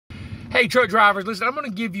Hey truck drivers, listen, I'm going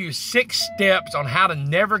to give you 6 steps on how to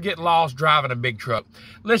never get lost driving a big truck.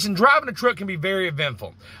 Listen, driving a truck can be very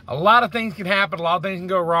eventful. A lot of things can happen, a lot of things can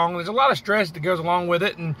go wrong. There's a lot of stress that goes along with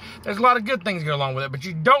it, and there's a lot of good things that go along with it, but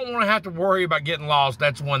you don't want to have to worry about getting lost.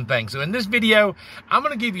 That's one thing. So in this video, I'm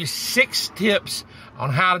going to give you 6 tips on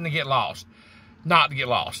how to get lost, not to get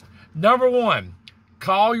lost. Number 1,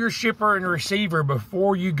 call your shipper and receiver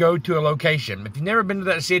before you go to a location. If you've never been to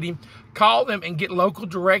that city, call them and get local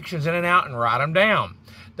directions in and out and write them down.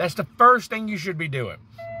 That's the first thing you should be doing.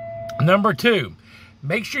 Number 2,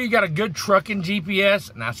 make sure you got a good trucking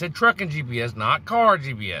GPS. And I said trucking GPS, not car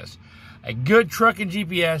GPS. A good trucking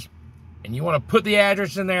GPS, and you want to put the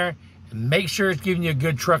address in there and make sure it's giving you a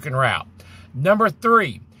good trucking route. Number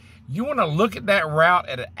 3, you want to look at that route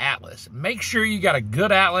at an atlas. Make sure you got a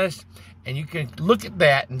good atlas and you can look at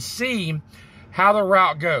that and see how the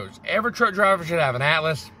route goes. Every truck driver should have an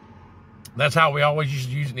atlas. That's how we always used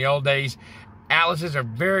to use it in the old days. Atlases are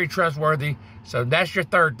very trustworthy. So that's your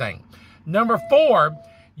 3rd thing. Number 4,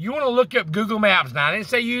 you want to look up Google Maps. Now, I didn't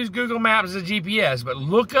say use Google Maps as a GPS, but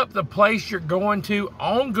look up the place you're going to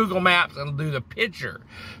on Google Maps and do the picture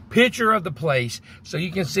of the place so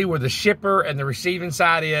you can see where the shipper and the receiving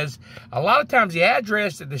side is. A lot of times the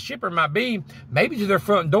address that the shipper might be maybe to their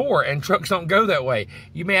front door, and trucks don't go that way.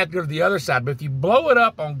 You may have to go to the other side, but if you blow it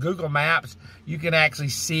up on Google Maps, you can actually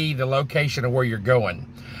see the location of where you're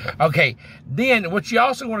going. Okay, then what you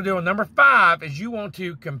also want to do on number 5 is you want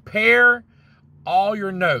to compare all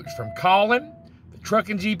your notes from calling, the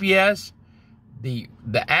trucking GPS, the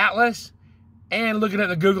atlas, and looking at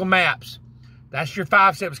the Google Maps. That's your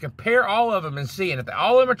 5 steps. Compare all of them and see. And if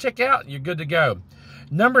all of them are checked out, you're good to go.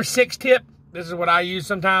 Number 6 tip, this is what I use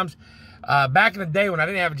sometimes. Back in the day when I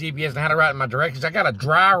didn't have a GPS and I had to write in my directions, I got a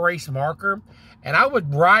dry erase marker. And I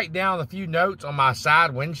would write down a few notes on my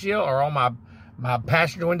side windshield or on my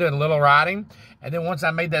passenger window in little writing. And then once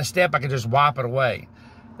I made that step, I could just wipe it away.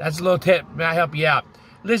 That's a little tip. Might help you out.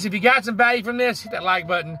 Listen, if you got some value from this, hit that like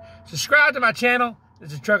button. Subscribe to my channel.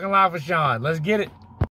 This is Trucking Life with Sean. Let's get it.